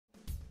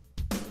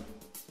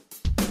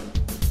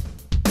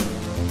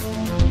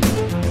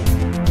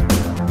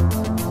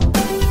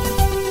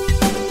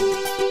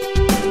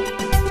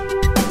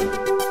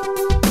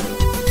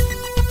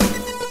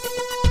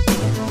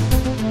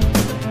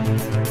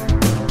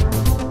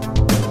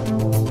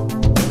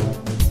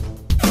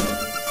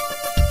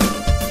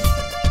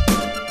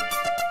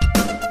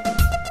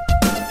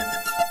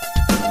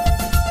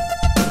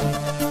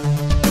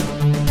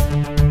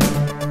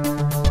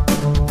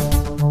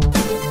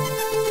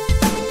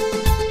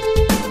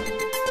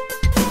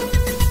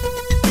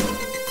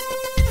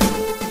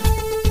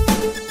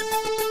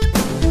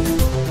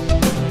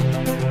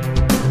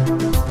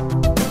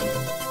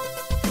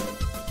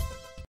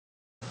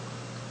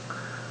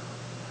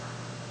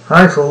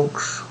Hi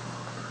folks,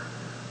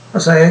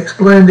 as I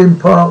explained in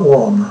part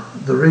 1,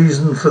 the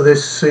reason for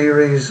this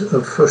series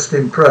of first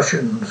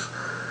impressions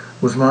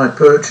was my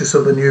purchase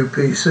of a new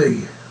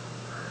PC.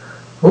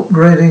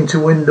 Upgrading to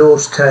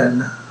Windows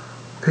 10,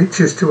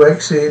 pictures to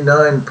Exe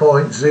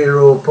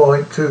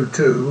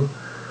 9.0.22,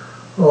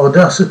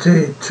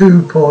 Audacity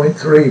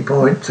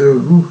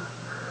 2.3.2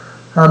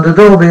 and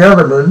Adobe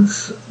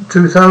Elements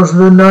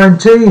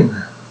 2019.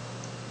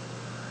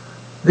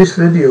 This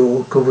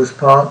video covers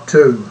part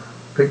 2,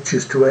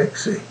 pictures to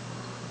Exe.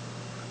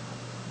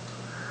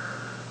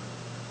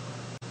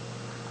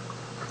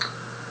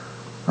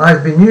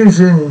 I've been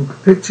using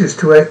pictures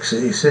to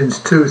Exe since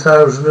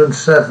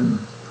 2007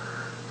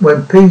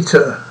 when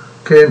Peter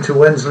came to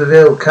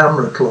Wensleydale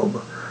Camera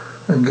Club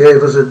and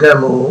gave us a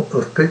demo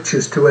of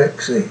pictures to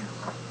Exe.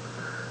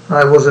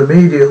 I was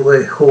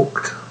immediately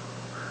hooked,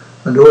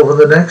 and over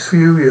the next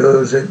few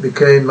years it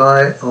became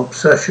my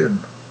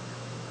obsession.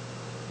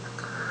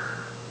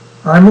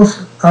 I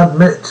must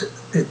admit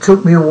it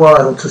took me a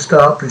while to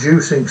start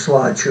producing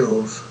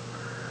slideshows.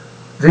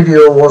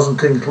 Video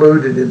wasn't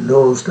included in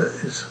those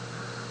days,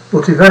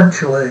 but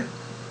eventually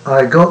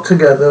I got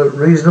together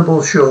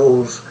reasonable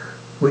shows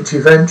which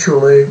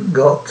eventually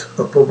got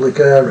a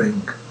public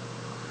airing.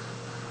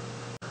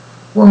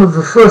 One of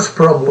the first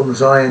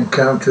problems I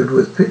encountered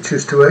with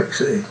pictures to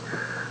Exe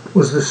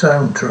was the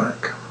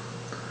soundtrack.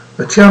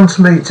 A chance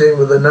meeting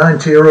with a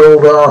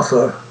 90-year-old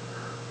Arthur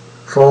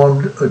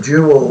formed a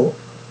duo.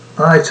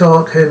 I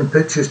taught him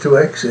pictures to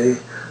Exe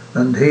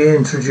and he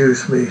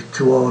introduced me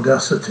to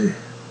Audacity.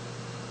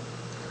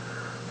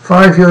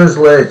 5 years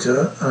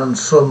later, and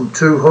some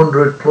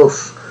 200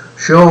 plus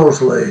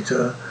shows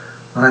later,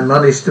 I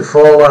managed to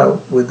fall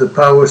out with the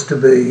powers to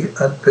be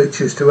at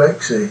pictures to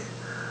Exe,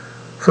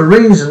 for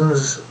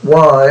reasons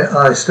why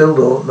I still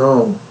don't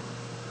know.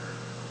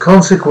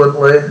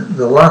 Consequently,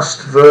 the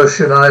last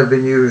version I've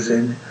been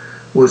using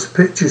was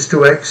pictures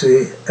to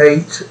Exe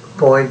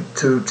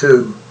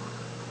 8.22,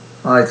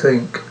 I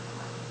think.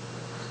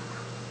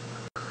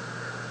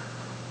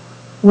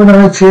 When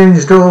I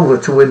changed over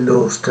to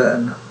Windows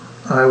 10,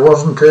 I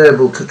wasn't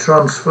able to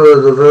transfer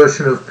the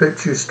version of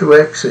pictures to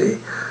Exe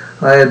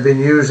I had been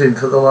using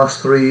for the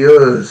last 3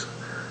 years,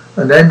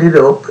 and ended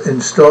up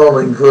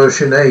installing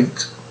version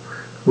 8,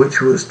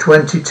 which was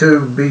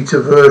 22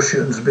 beta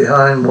versions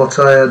behind what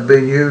I had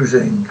been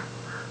using,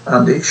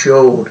 and it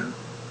showed.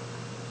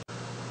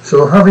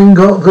 So having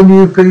got the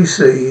new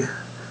PC,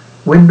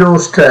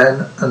 Windows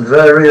 10 and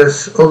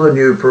various other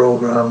new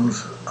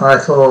programs, I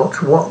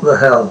thought, what the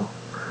hell,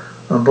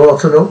 and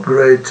bought an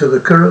upgrade to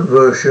the current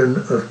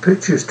version of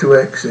pictures to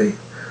Exe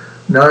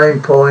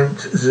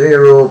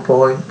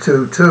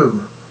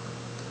 9.0.22.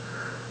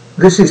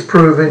 This is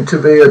proving to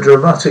be a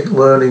dramatic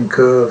learning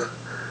curve,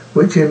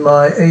 which in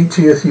my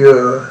 80th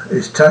year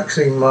is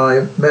taxing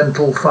my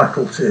mental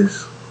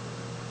faculties.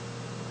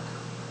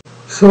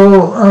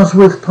 So, as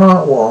with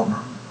part 1,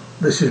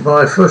 this is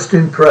my first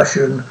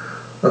impression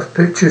of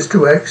pictures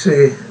to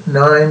Exe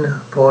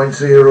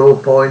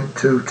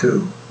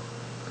 9.0.22.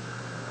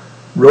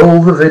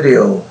 Roll the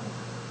video.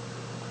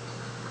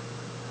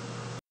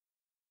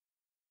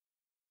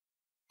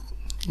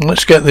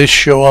 Let's get this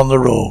show on the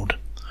road.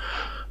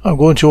 I'm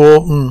going to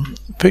open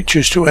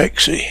pictures to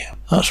Exe.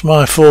 That's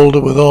my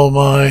folder with all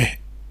my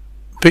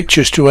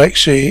pictures to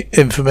Exe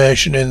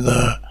information in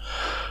there.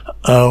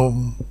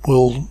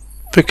 We'll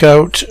pick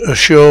out a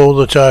show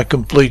that I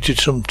completed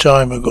some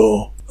time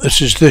ago.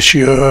 This is this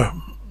year,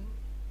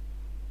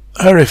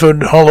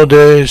 Hereford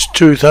Holidays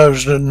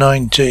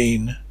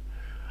 2019.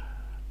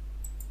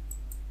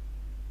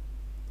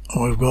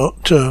 We've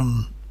got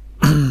 7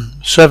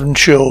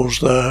 shows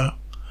there,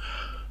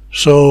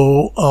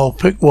 so I'll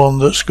pick one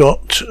that's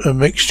got a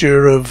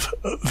mixture of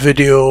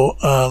video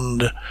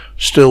and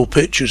still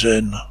pictures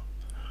in,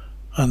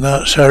 and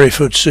that's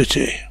Hereford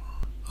City.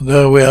 And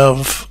there we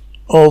have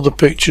all the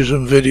pictures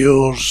and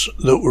videos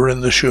that were in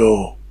the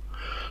show.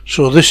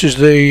 So this is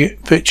the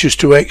pictures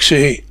to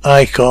Exe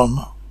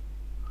icon,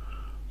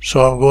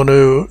 so I'm going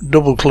to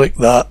double click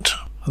that,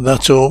 and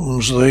that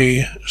opens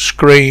the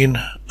screen,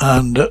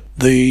 and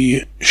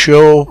the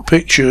show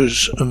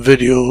pictures and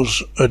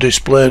videos are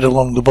displayed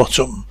along the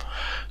bottom.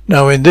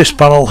 Now in this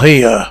panel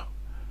here,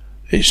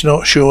 it's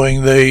not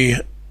showing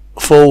the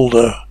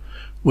folder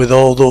with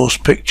all those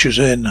pictures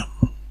in,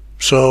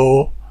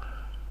 so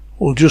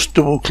we'll just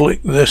double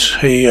click this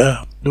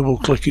here, double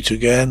click it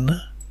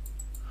again,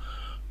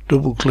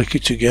 double click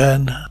it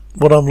again.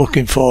 What I'm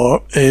looking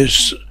for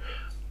is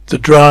the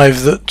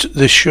drive that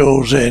this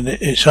shows in.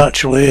 It's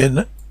actually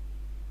in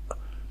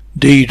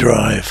D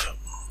drive.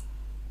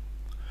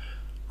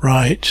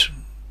 Right,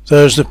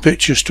 there's the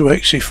pictures to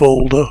Exe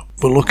folder.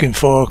 We're looking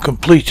for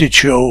completed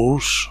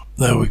shows.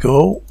 There we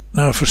go.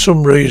 Now for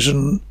some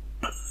reason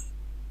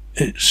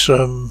it's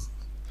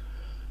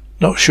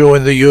not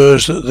showing the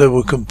years that they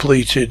were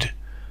completed,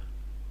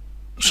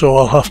 so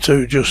I'll have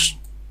to just,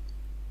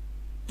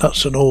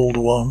 that's an old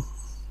one,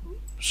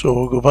 so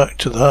we'll go back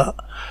to that.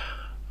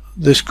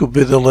 This could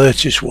be the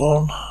latest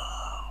one.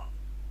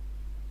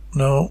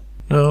 No,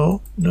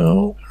 No.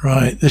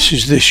 Right, this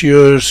is this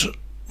year's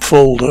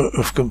folder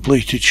of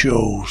completed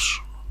shows.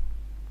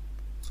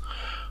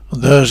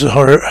 And there's the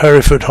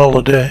Hereford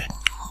holiday.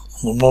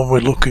 The one we're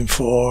looking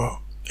for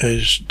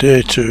is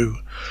day 2,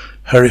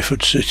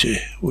 Hereford City,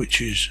 which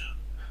is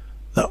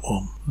that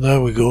one. There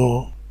we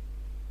go.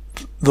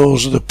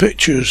 Those are the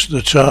pictures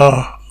that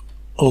are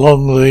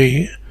along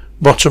the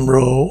bottom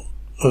row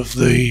of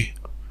the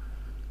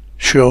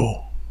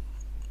show.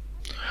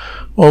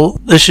 Well,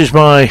 this is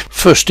my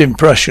first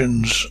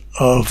impressions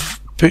of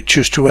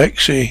Pictures to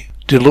Exe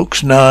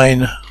Deluxe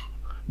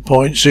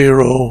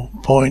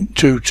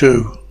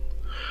 9.0.22.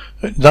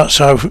 That's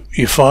how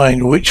you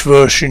find which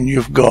version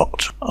you've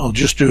got. I'll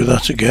just do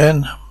that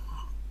again.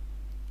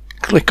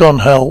 Click on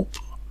Help,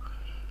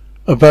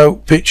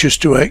 About Pictures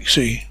to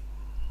Exe,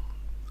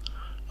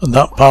 and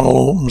that panel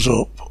opens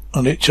up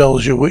and it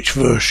tells you which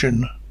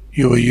version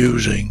you are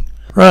using.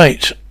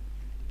 Right.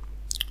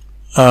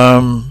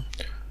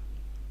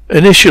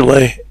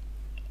 Initially,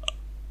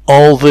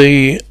 all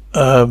the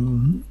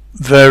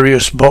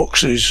various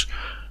boxes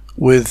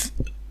with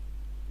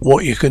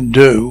what you can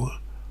do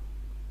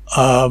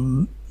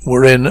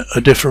were in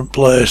a different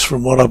place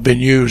from what I've been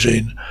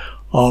using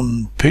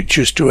on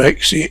Pictures to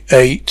Exe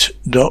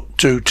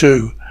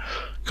 8.22,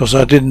 because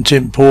I didn't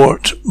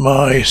import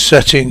my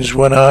settings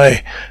when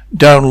I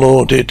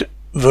downloaded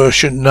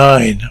version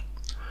 9.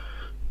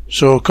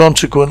 So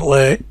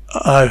consequently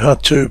I've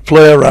had to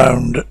play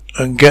around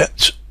and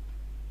get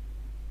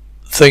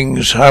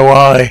things how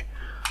I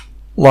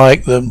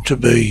like them to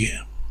be.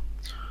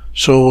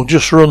 So we'll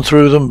just run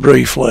through them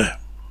briefly.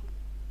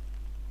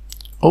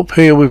 Up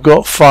here we've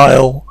got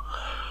File,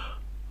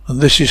 and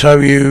this is how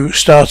you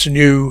start a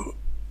new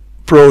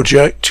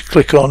project.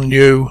 Click on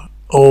New,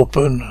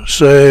 Open,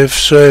 Save,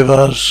 Save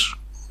As,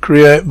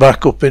 Create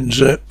Backup in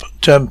Zip,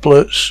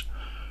 Templates,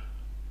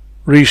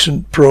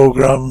 Recent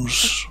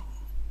Programs,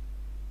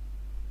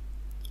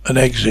 and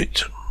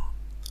Exit.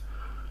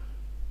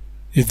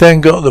 You've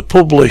then got the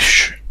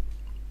Publish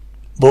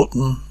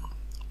button,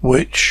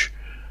 which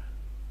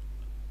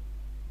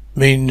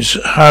means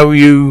how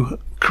you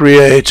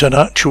create an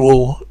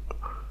actual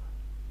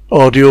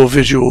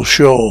audio-visual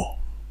show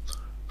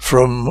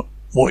from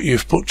what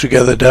you've put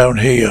together down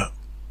here.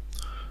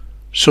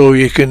 So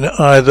you can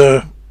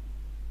either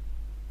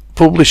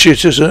publish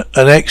it as an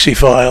exe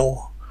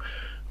file,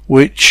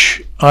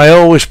 which I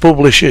always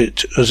publish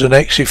it as an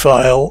exe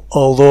file,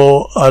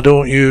 although I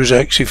don't use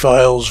exe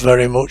files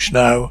very much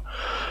now.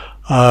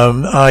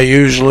 I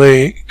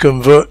usually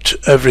convert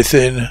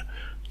everything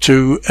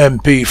to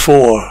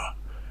MP4,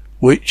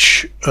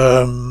 which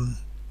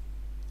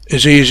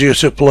is easier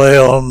to play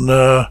on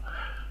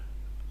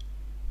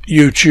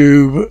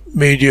YouTube,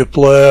 Media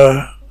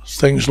Player,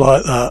 things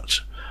like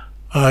that.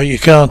 You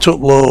can't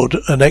upload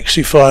an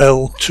exe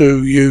file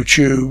to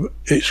YouTube.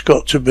 It's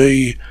got to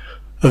be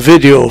a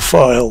video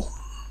file.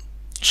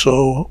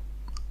 So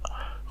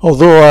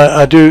although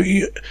I do,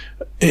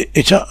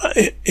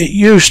 it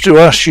used to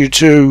ask you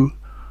to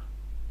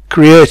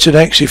create an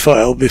exe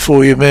file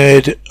before you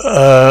made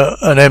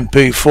an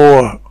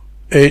MP4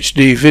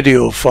 HD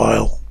video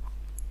file.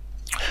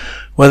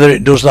 Whether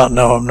it does that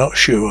now, I'm not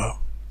sure.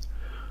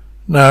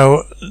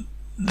 Now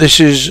this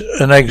is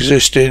an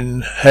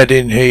existing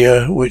heading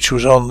here which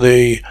was on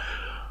the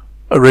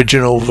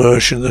original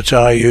version that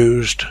I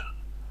used.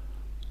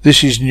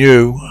 This is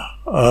new.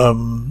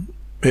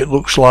 It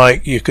looks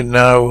like you can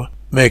now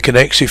make an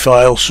exe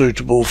file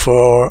suitable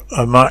for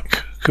a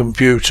Mac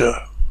computer.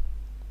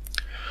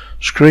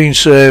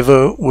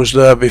 Screensaver was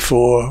there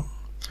before.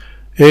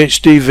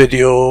 HD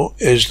video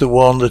is the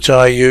one that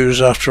I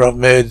use after I've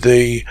made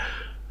the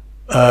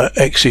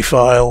exe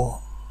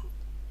file.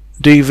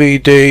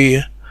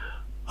 DVD,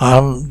 I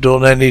haven't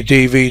done any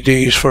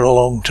DVDs for a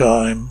long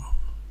time.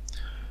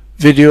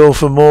 Video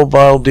for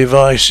mobile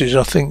devices,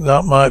 I think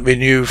that might be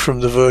new from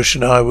the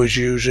version I was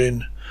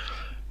using.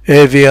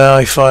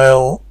 AVI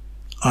file,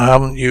 I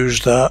haven't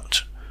used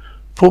that.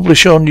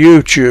 Publish on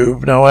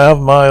YouTube, now I have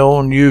my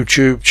own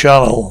YouTube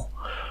channel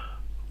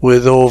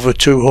with over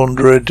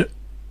 200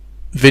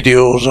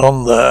 videos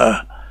on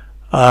there,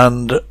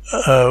 and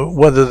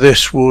whether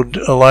this would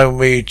allow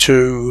me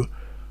to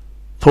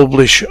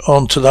publish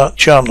onto that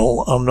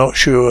channel, I'm not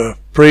sure.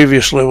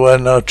 Previously,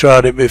 when I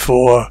tried it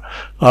before,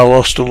 I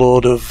lost a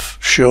load of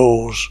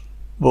shows,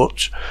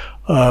 but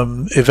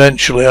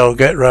eventually I'll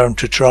get round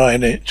to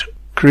trying it.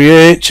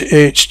 Create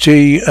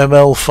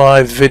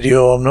HTML5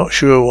 video, I'm not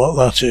sure what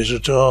that is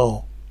at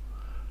all.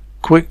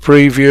 Quick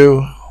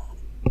preview,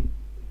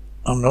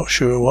 I'm not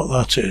sure what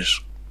that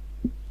is.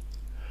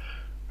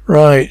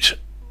 Right,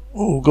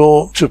 we'll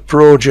go up to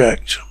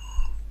project,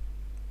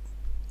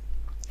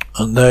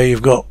 and there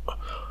you've got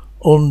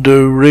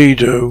undo,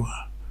 redo,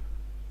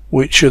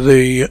 which are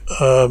the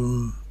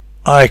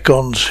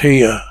icons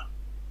here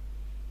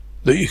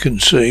that you can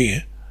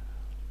see,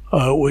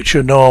 which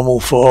are normal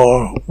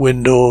for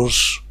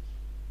Windows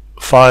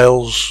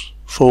files,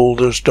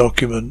 folders,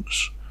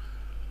 documents.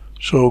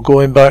 So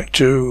going back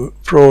to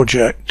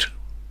project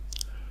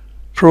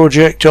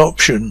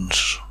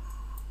options,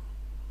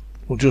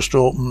 We'll just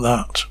open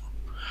that.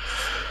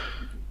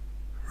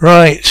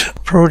 Right,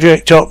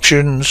 project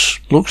options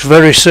looks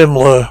very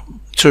similar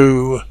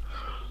to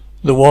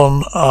the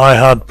one I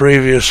had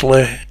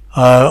previously,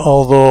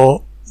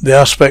 although the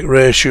aspect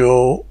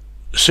ratio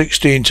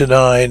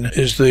 16:9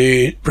 is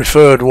the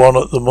preferred one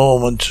at the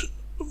moment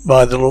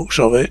by the looks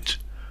of it.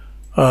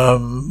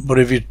 But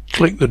if you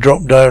click the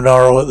drop down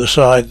arrow at the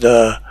side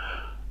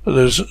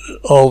there's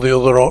all the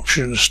other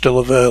options still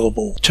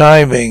available.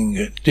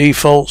 Timing,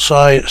 default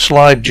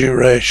slide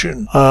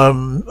duration.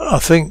 I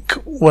think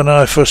when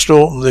I first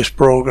opened this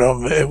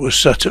program it was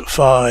set at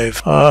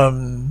 5.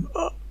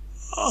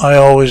 I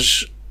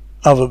always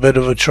have a bit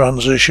of a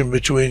transition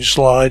between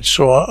slides,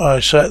 so I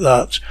set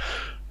that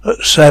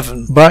at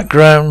 7.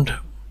 Background,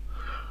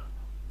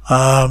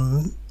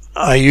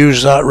 I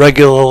use that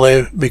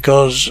regularly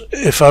because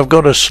if I've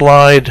got a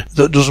slide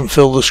that doesn't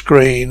fill the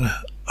screen,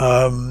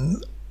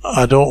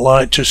 I don't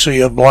like to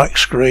see a black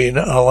screen.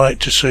 I like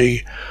to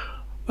see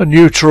a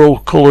neutral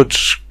coloured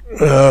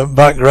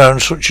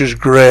background such as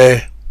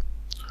grey.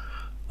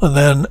 And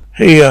then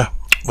here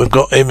we've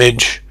got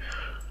image.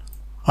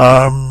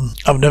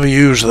 I've never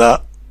used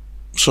that,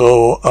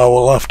 so I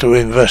will have to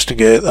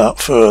investigate that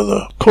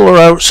further. Colour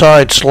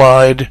outside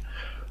slide.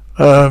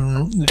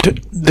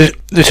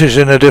 This is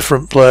in a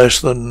different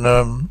place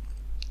than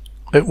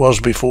it was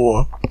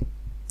before.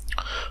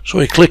 So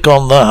we click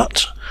on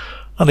that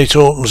and it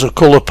opens a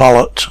colour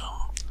palette,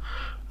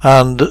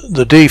 and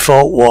the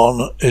default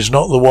one is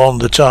not the one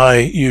that I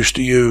used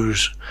to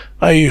use.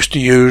 I used to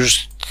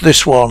use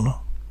this one,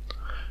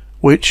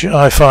 which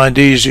I find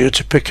easier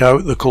to pick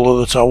out the colour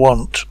that I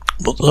want.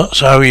 But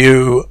that's how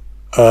you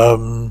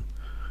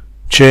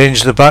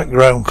change the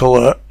background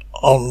colour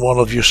on one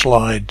of your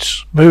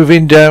slides.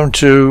 Moving down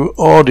to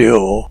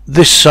audio,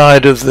 this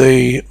side of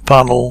the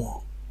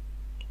panel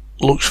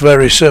looks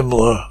very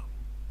similar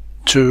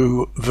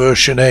to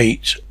version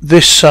 8.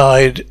 This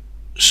side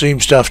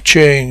seems to have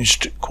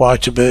changed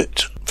quite a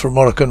bit from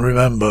what I can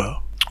remember.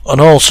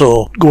 And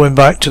also, going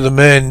back to the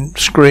main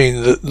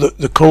screen,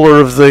 the colour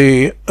of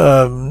the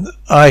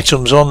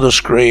items on the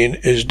screen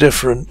is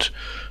different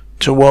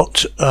to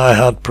what I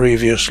had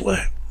previously.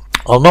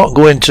 I'll not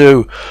go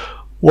into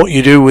what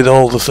you do with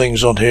all the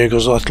things on here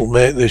because that'll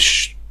make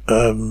this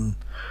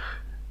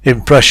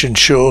impression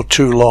show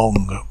too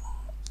long.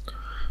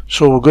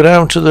 So we'll go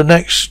down to the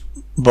next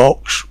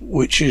box,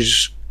 which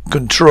is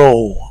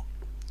control.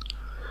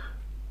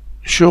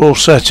 Show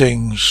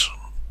settings.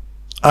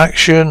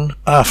 Action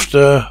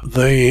after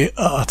the,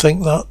 I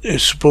think that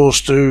is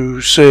supposed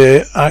to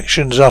say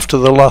actions after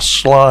the last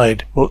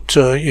slide, but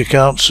you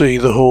can't see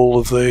the whole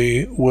of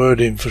the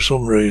wording for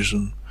some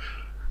reason.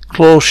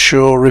 Close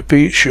show,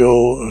 repeat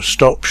show,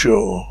 stop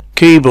show.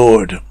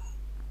 Keyboard.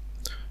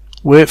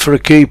 Wait for a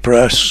key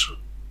press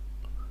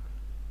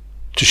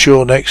to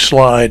show next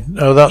slide.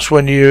 Now that's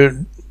when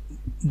you're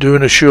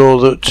doing a show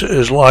that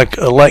is like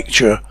a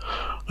lecture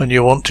and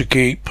you want to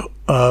keep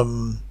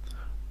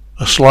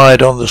a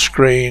slide on the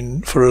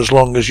screen for as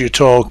long as you're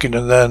talking,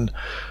 and then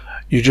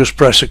you just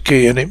press a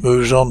key and it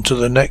moves on to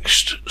the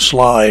next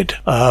slide.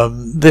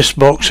 This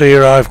box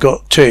here I've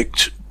got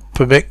ticked,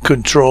 permit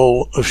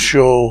control of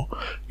show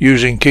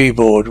using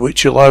keyboard,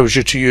 which allows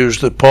you to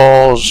use the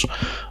pause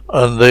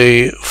and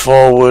the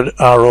forward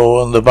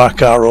arrow and the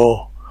back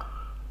arrow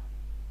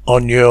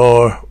on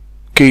your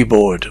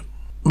keyboard.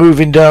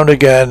 Moving down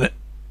again,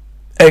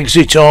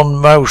 exit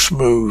on mouse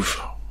move.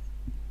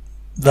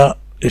 That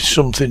is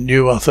something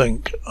new, I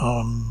think.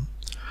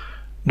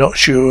 Not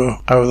sure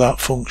how that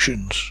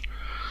functions.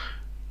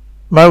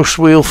 Mouse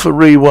wheel for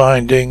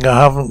rewinding,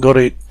 I haven't got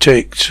it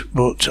ticked,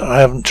 but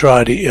I haven't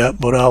tried it yet,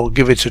 but I'll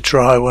give it a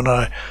try when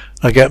I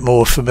get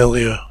more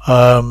familiar.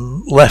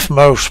 Left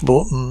mouse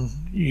button,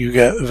 you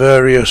get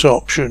various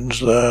options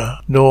there.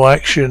 No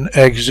action,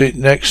 exit,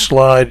 next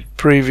slide,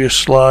 previous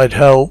slide,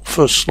 help,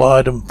 first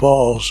slide and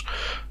pause.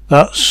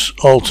 That's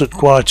altered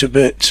quite a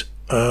bit.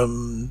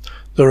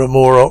 There are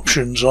more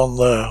options on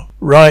there.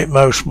 Right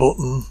mouse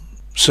button,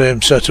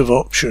 same set of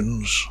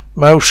options.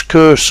 Mouse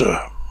cursor,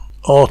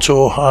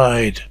 auto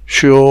hide,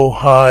 show,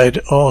 hide,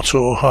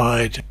 auto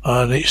hide,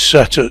 and it's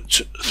set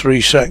at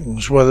 3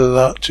 seconds. Whether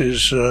that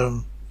is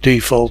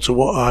default to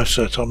what I've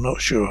set, I'm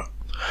not sure.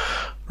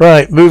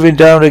 Right, moving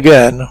down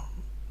again,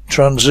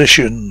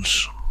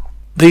 transitions.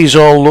 These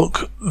all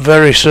look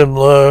very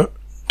similar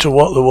to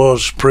what there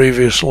was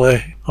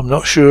previously. I'm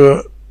not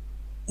sure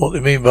what they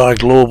mean by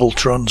global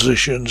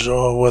transitions,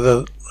 or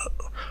whether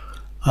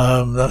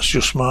that's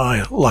just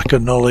my lack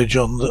of knowledge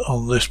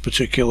on this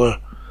particular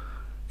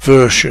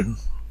version.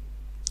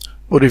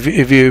 But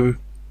if you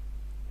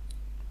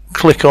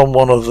click on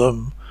one of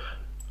them,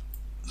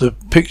 the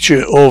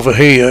picture over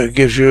here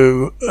gives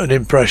you an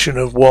impression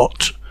of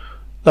what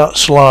that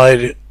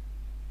slide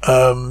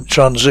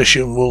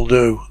transition will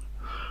do,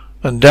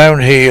 and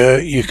down here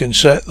you can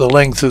set the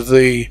length of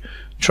the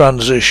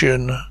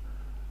transition,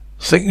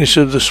 thickness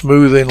of the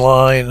smoothing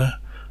line,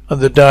 and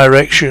the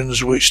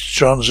directions which the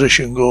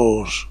transition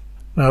goes.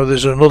 Now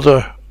there's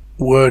another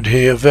word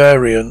here,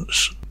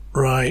 variance.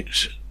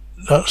 Right,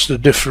 that's the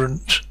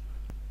different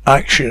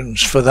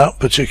actions for that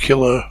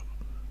particular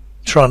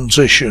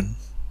transition.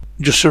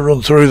 Just to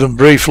run through them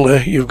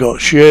briefly, you've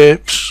got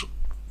shapes,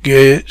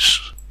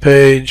 gates,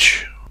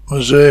 page,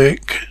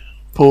 mosaic,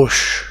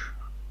 push,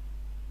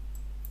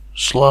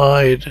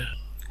 slide,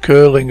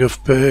 curling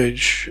of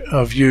page.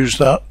 I've used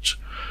that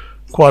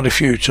quite a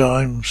few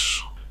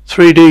times.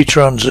 3D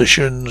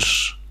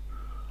transitions,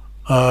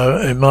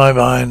 in my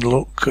mind,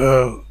 look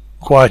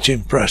quite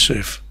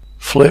impressive.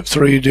 Flip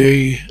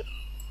 3D,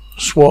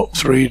 swap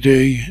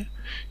 3D.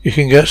 You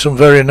can get some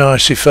very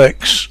nice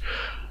effects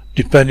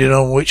depending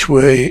on which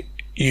way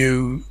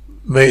you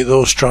make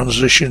those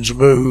transitions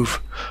move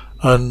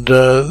and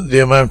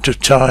the amount of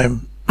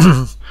time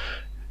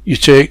you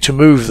take to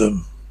move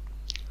them.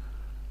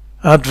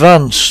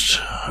 Advanced.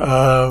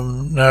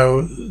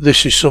 Now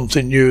this is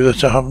something new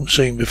that I haven't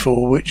seen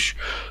before, which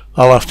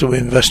I'll have to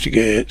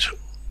investigate.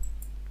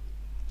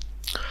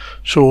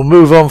 So we'll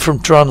move on from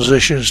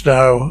transitions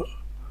now.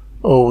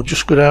 Oh, we'll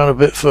just go down a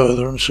bit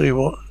further and see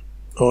what...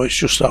 Oh, it's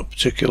just that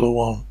particular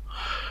one.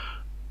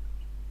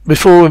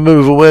 Before we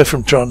move away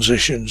from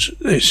transitions,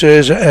 it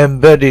says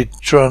embedded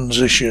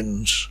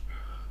transitions.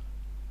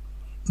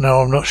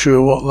 Now I'm not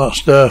sure what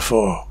that's there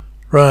for.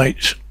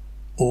 Right,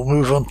 we'll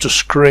move on to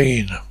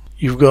screen.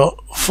 You've got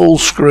full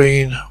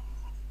screen,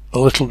 a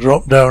little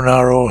drop down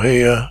arrow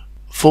here,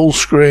 full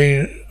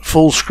screen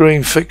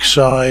fixed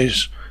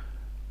size,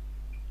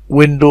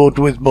 windowed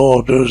with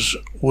borders,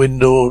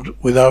 windowed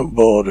without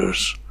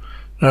borders.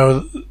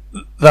 Now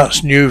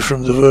that's new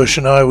from the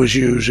version I was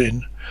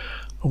using.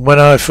 When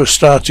I first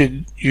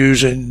started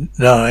using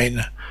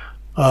 9,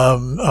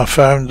 I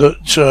found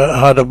that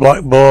I had a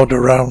black border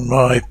around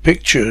my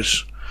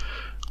pictures,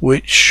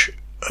 which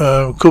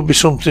could be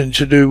something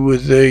to do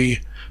with the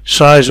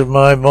size of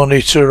my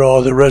monitor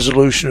or the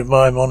resolution of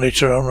my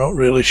monitor, I'm not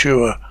really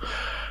sure.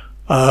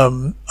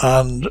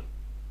 And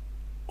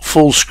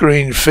full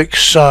screen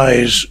fixed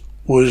size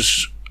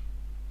was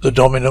the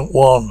dominant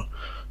one,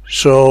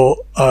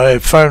 so I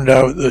found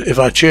out that if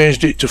I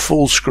changed it to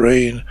full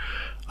screen,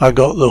 I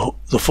got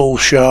the full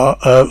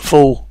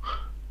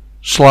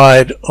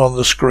slide on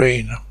the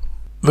screen.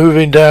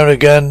 Moving down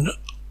again,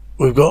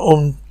 we've got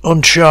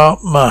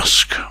unsharp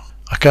mask.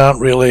 I can't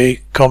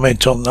really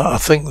comment on that. I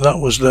think that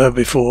was there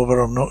before, but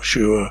I'm not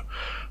sure.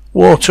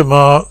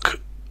 Watermark,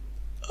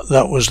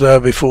 that was there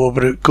before,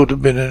 but it could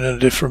have been in a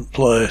different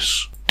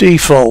place.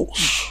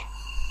 Defaults.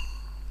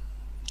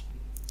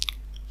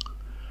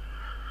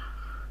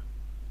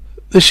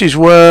 This is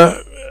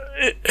where,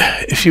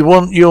 if you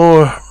want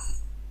your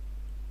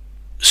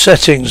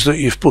settings that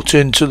you've put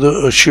into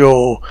a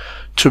show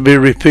to be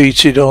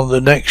repeated on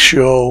the next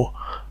show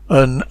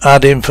and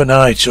ad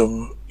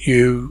infinitum,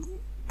 you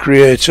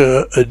create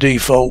a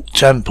default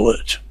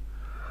template.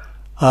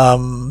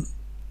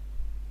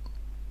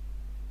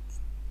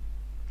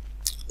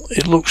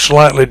 It looks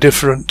slightly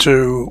different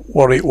to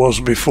what it was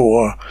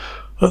before.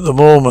 At the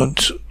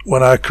moment,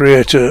 when I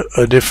create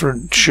a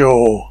different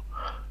show,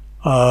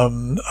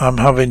 I'm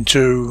having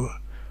to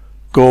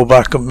go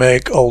back and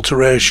make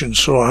alterations,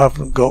 so I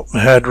haven't got my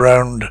head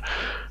round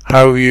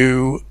how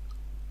you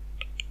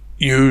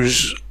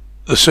use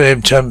the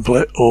same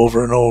template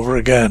over and over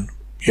again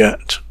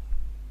yet.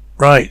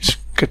 Right,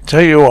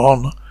 continue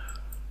on.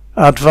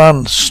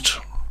 Advanced.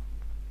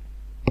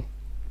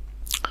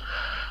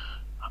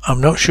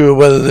 I'm not sure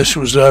whether this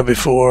was there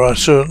before. I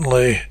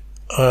certainly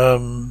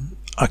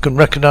I can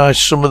recognize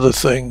some of the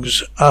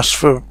things. Ask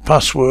for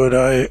password,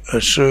 I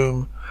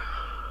assume,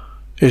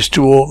 is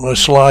to open a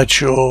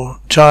slideshow.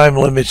 Time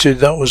limited,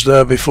 that was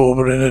there before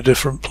but in a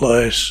different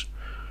place.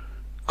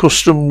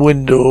 Custom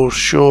windows,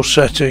 show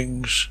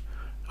settings.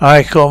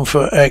 Icon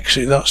for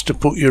Exe, that's to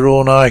put your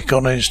own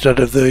icon instead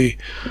of the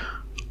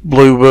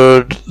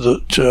bluebird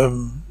that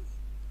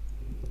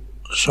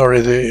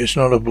it's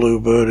not a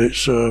bluebird,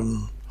 it's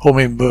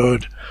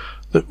hummingbird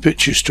that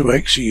pictures to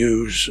Exe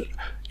use.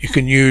 You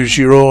can use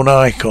your own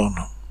icon.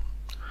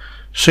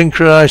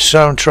 Synchronize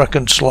soundtrack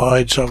and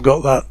slides, I've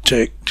got that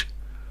ticked.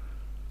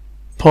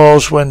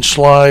 Pause when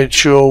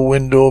slideshow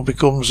window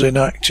becomes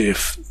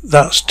inactive,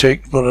 that's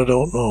ticked but I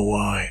don't know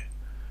why.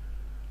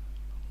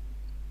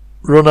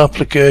 Run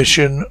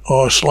application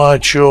or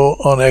slideshow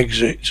on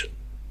exit.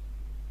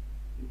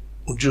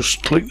 We'll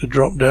just click the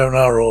drop down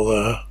arrow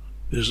there.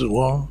 Is there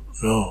one?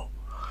 No.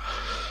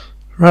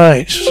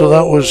 Right, so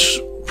that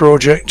was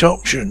project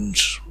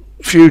options.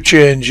 A few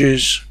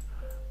changes.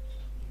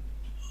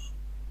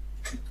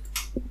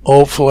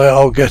 Hopefully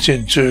I'll get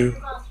into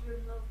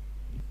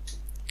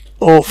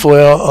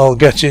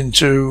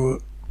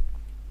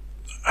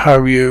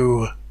how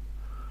you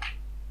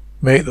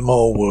make them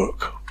all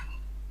work.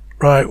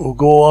 Right, we'll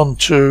go on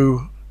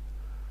to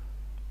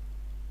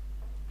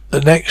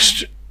the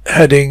next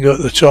heading at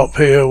the top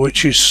here,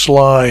 which is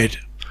slide.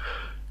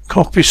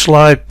 Copy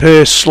slide,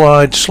 paste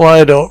slide,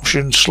 slide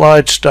option,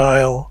 slide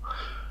style,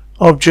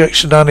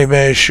 objects and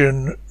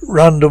animation,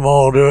 random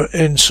order,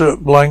 insert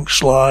blank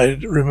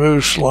slide,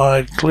 remove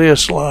slide, clear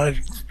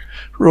slide,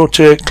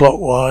 rotate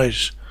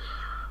clockwise.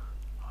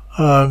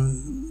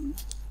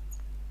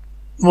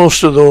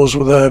 most of those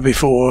were there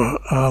before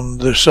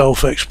and they're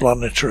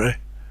self-explanatory.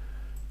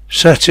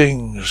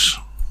 Settings,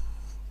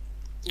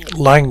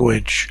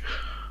 language,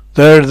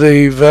 they're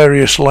the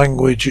various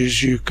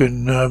languages you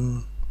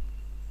can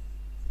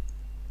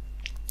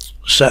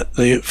set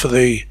for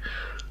the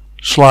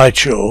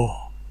slideshow.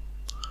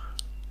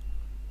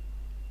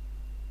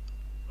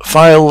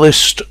 File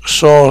list,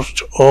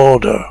 sort,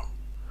 order,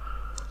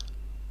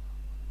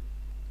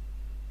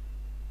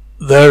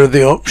 there are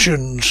the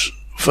options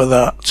for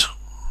that.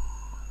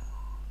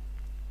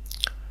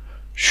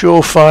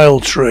 Show file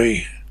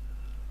tree.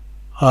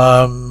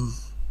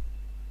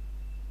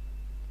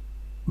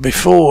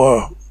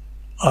 Before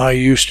I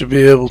used to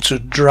be able to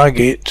drag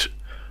it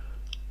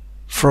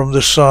from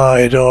the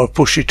side or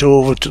push it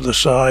over to the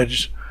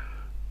sides,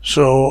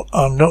 so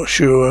I'm not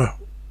sure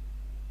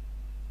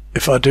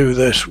if I do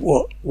this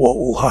what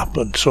will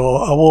happen, so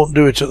I won't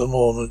do it at the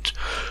moment,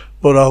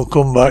 but I'll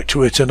come back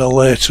to it in a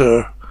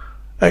later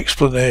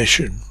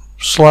explanation.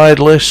 Slide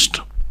list,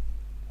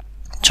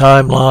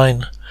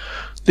 timeline,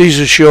 these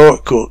are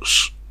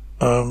shortcuts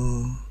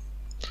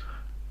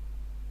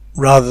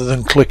rather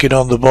than clicking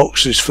on the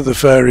boxes for the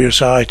various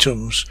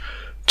items.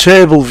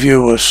 Table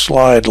viewer,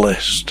 slide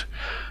list.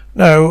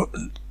 Now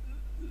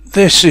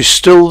this is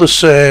still the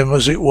same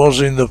as it was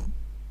in the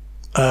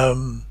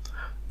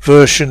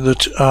version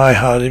that I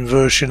had in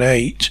version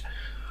 8,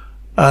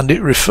 and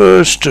it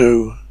refers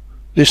to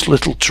this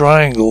little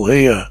triangle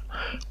here.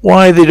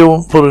 Why they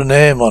don't put a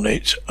name on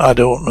it, I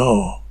don't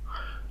know.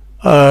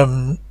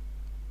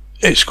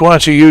 It's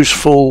quite a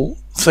useful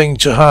thing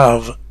to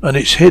have, and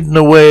it's hidden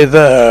away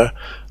there,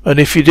 and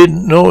if you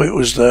didn't know it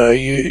was there,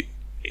 you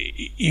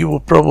will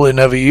probably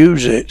never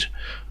use it.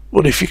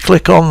 But if you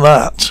click on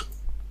that,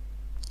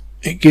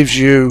 it gives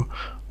you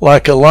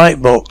like a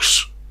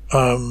lightbox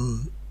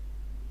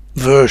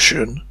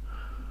version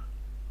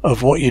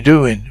of what you're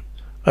doing,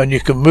 and you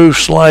can move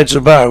slides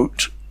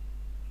about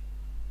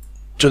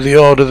to the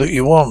order that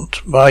you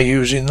want by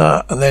using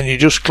that, and then you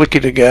just click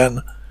it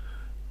again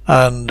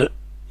and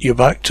you're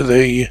back to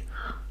the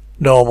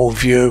normal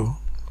view.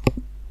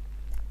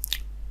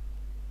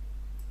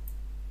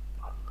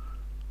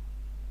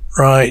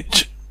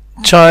 Right,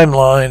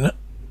 timeline,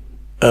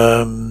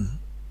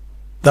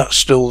 that's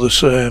still the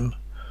same.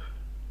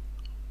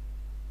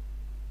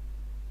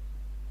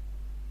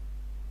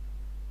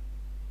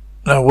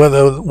 Now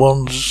whether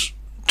one's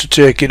to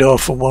take it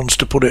off and one's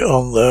to put it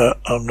on there,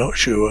 I'm not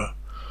sure.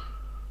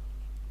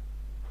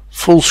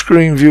 Full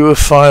screen viewer,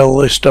 file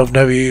list, I've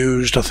never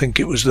used, I think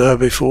it was there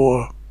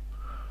before.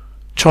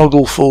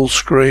 Toggle full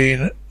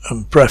screen,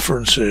 and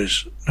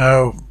preferences.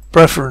 Now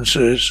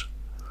preferences,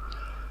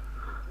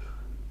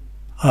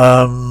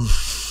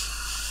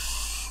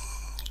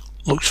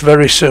 looks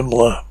very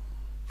similar.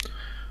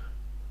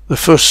 The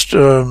first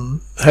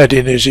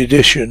heading is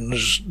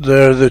editions.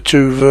 They're the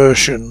two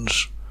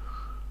versions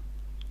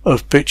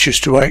of Pictures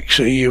to Exe.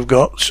 You've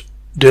got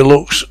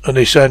Deluxe and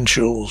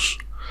Essentials.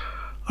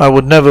 I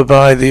would never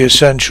buy the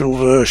Essential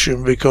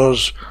version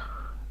because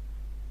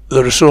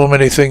there are so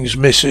many things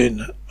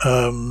missing.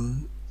 I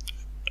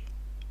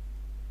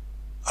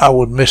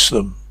would miss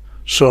them,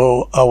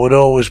 so I would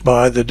always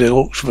buy the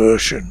Deluxe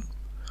version.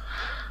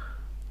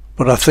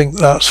 But I think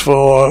that's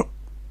for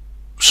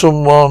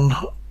someone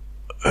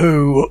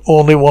who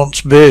only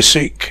wants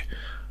basic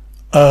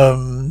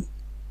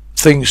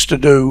things to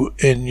do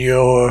in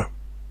your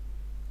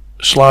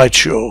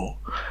slideshow,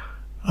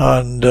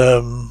 and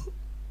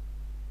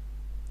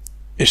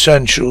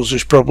Essentials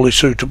is probably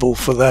suitable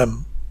for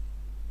them.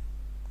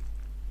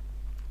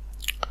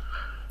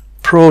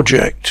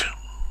 Project,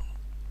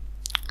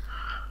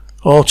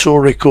 auto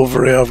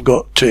recovery I've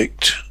got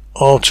ticked,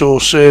 auto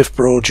save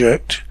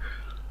project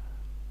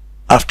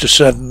after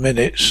 7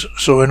 minutes.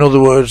 So in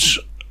other words,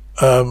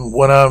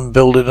 when I'm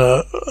building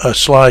a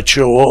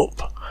slideshow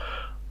up,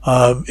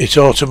 it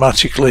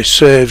automatically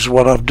saves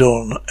what I've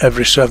done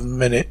every 7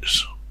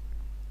 minutes.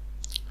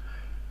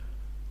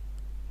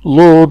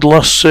 Load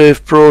last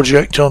saved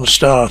project on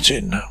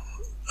starting.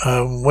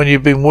 When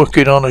you've been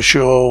working on a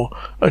show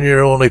and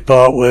you're only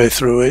part way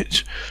through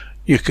it,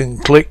 you can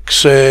click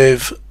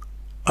save,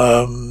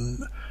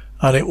 and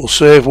it will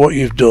save what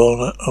you've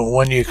done, and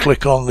when you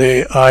click on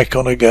the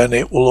icon again,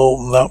 it will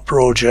open that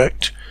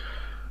project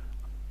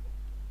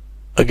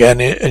again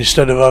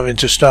instead of having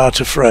to start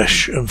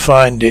afresh and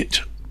find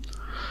it.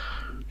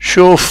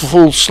 Show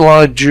full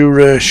slide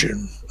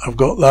duration, I've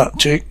got that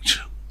ticked.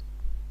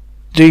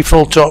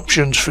 Default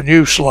options for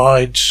new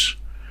slides,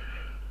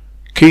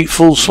 keep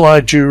full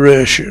slide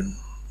duration,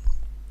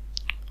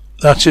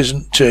 that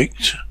isn't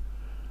ticked,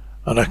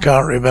 and I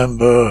can't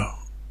remember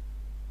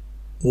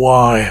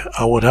why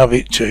I would have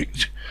it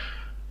ticked.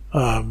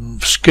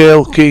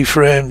 Scale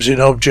keyframes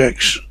in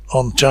objects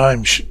on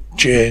time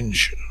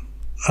change,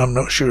 I'm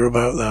not sure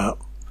about that.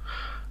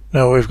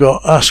 Now we've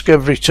got ask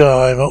every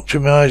time,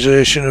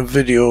 optimization of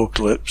video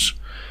clips.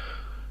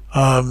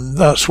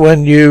 That's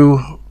when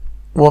you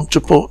want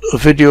to put a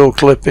video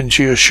clip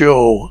into your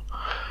show,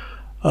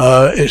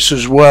 it's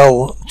as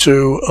well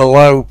to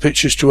allow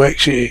Pictures to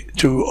Exe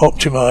to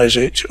optimize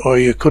it, or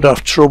you could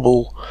have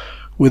trouble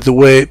with the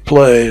way it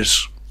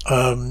plays.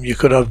 You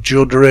could have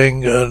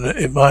juddering and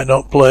it might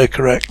not play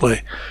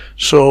correctly,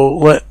 so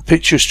let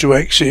Pictures to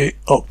Exe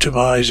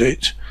optimize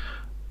it.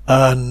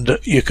 And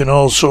you can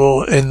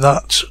also, in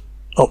that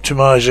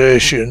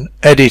optimization,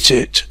 edit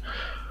it,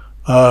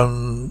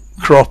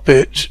 crop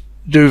it,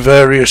 do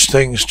various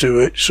things to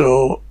it.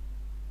 So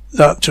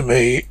that to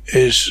me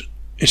is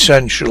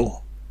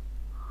essential.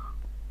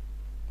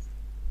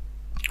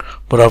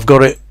 But I've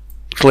got it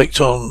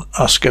clicked on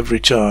Ask Every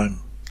Time.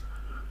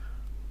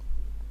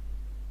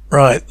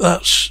 Right,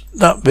 that's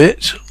that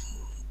bit.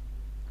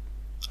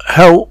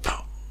 Help.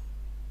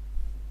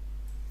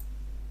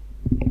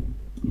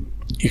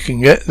 You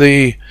can get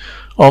the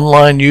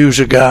online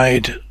user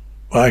guide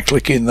by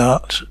clicking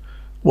that.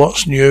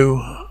 What's new?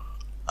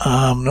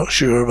 I'm not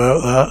sure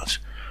about that.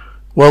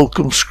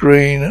 Welcome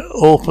screen,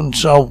 open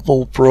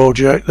sample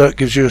project. That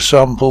gives you a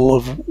sample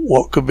of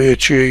what could be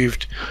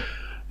achieved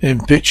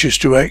in Pictures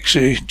to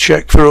Exe.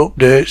 Check for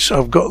updates.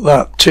 I've got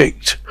that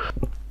ticked,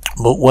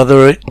 but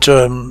whether it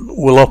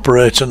will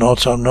operate or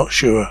not, I'm not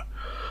sure.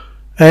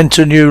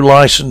 Enter new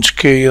license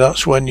key.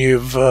 That's when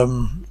you've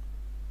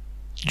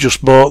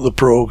just bought the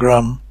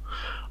program,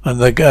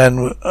 and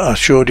again I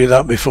showed you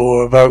that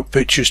before about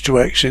Pictures to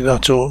Exe.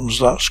 That opens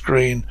that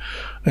screen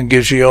and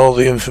gives you all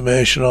the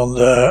information on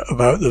there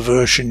about the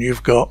version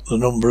you've got, the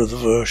number of the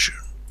version.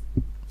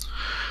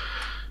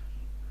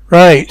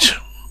 Right,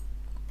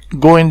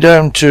 going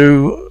down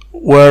to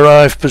where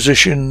I've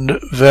positioned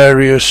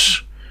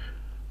various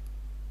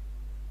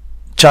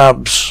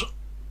tabs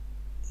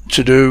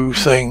to do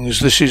things.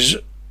 This is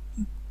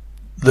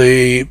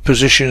the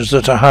positions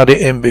that I had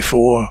it in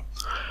before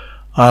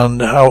and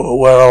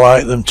where I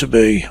like them to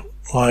be,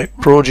 like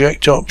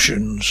project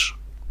options.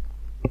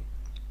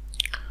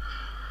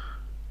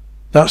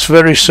 That's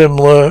very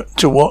similar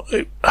to what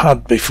it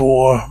had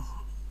before,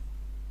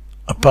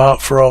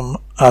 apart from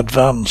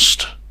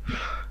advanced,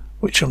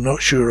 which I'm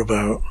not sure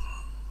about.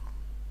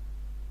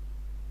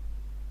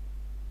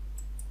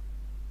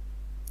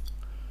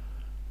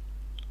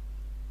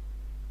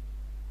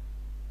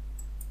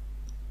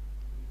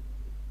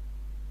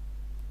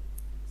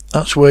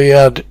 That's where you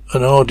add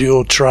an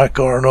audio track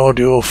or an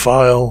audio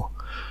file.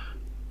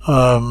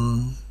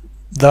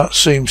 That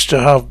seems to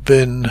have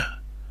been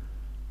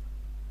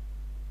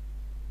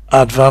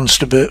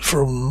advanced a bit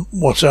from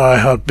what I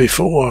had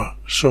before,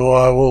 so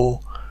I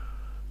will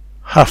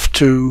have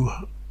to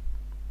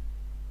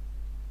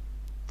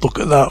look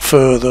at that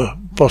further,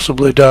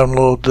 possibly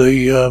download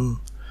the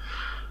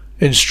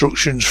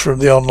instructions from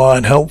the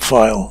online help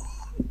file,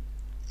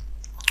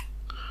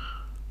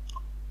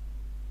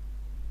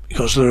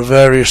 because there are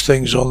various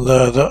things on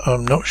there that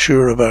I'm not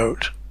sure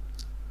about,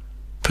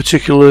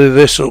 particularly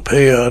this up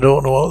here. I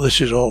don't know what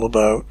this is all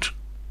about,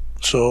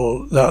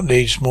 so that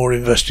needs more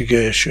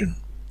investigation.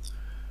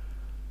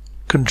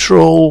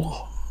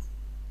 Control,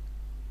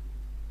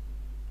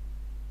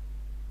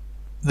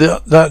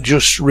 that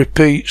just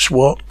repeats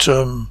what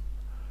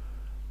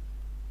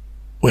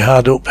we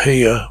had up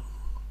here.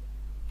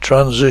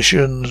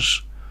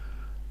 Transitions,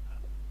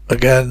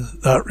 again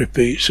that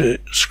repeats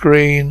it.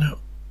 Screen,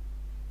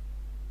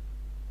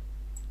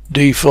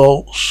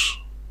 defaults,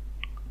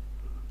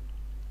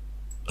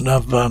 and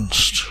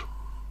advanced.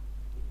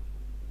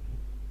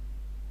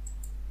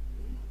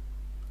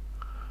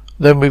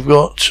 Then we've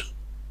got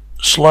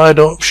slide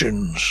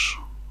options.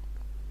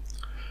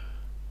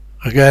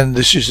 Again,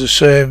 this is the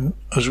same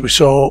as we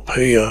saw up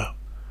here,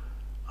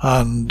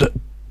 and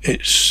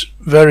it's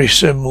very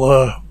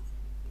similar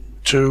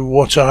to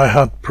what I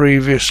had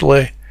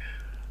previously,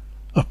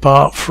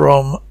 apart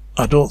from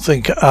I don't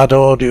think Add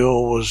Audio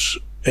was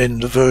in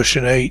the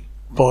version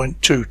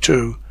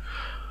 8.22,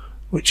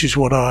 which is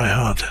what I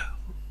had.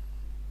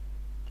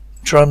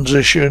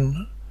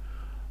 Transition,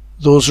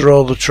 those are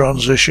all the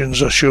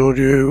transitions I showed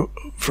you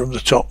from the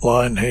top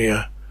line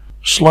here.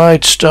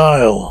 Slide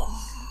style,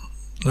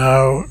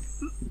 now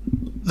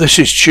this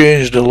has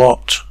changed a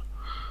lot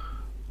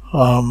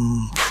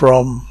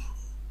from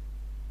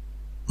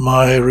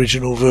my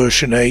original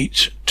version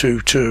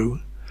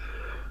 8.22,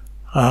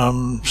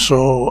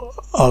 so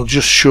I'll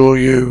just show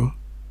you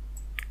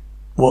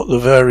what the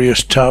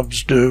various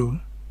tabs do,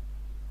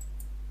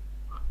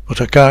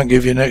 but I can't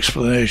give you an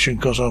explanation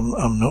because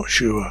I'm not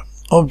sure.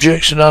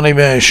 Objects and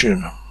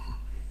animation.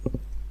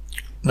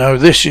 Now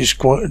this is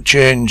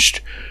changed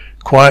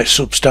quite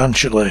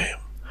substantially.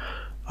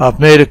 I've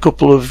made a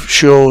couple of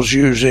shows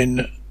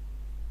using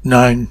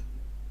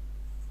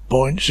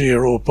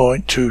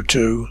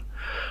 9.0.22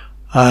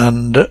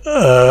 and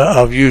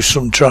I've used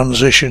some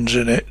transitions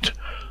in it,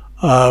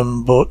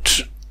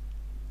 but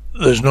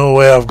there's no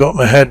way I've got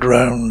my head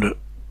round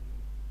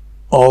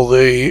all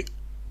the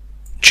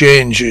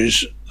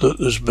changes that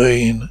there's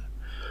been.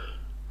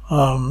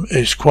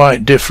 It's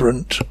quite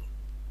different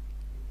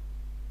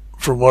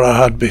from what I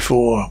had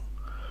before,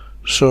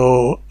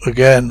 so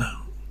again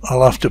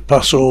I'll have to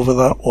pass over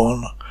that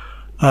one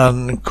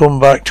and come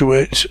back to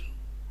it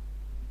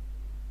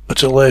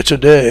at a later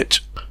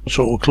date.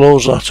 So we'll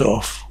close that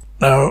off.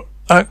 Now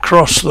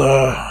across there,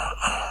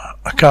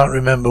 I can't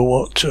remember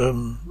what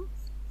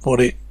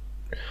it,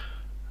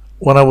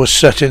 when I was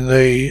setting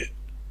the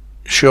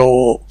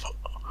show up,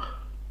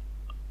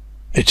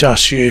 it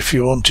asks you if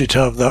you wanted to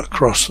have that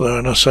cross there,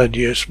 and I said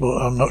yes, but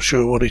I'm not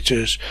sure what it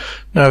is.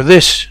 Now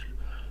this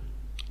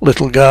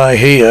little guy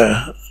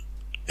here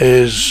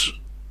is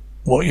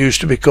what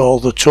used to be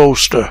called the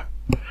toaster,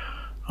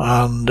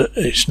 and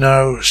it's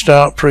now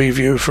start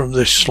preview from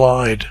this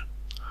slide,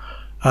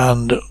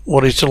 and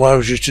what it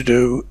allows you to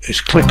do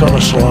is click on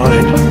a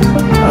slide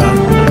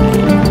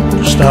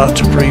and start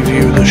to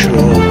preview the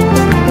show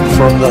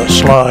from that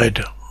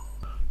slide,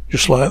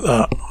 just like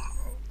that.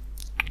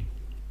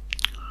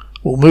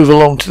 We'll move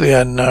along to the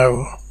end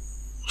now.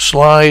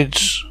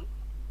 Slides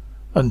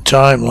and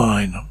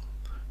timeline.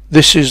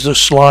 This is the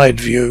slide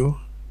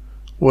view,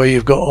 where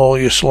you've got all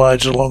your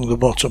slides along the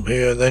bottom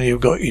here. Then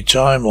you've got your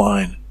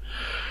timeline,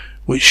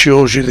 which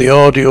shows you the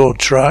audio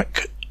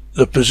track,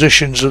 the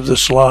positions of the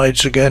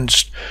slides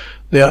against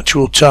the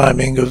actual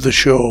timing of the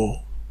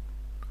show.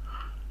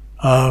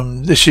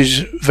 This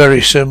is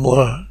very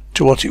similar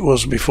to what it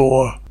was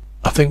before.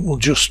 I think we'll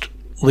just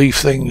leave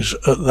things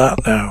at that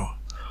now.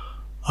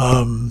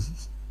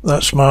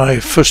 That's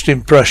my first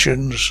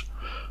impressions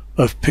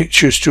of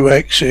Pictures to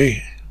Exe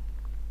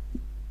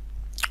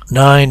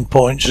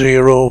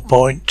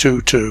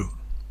 9.0.22.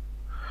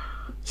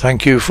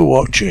 Thank you for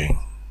watching.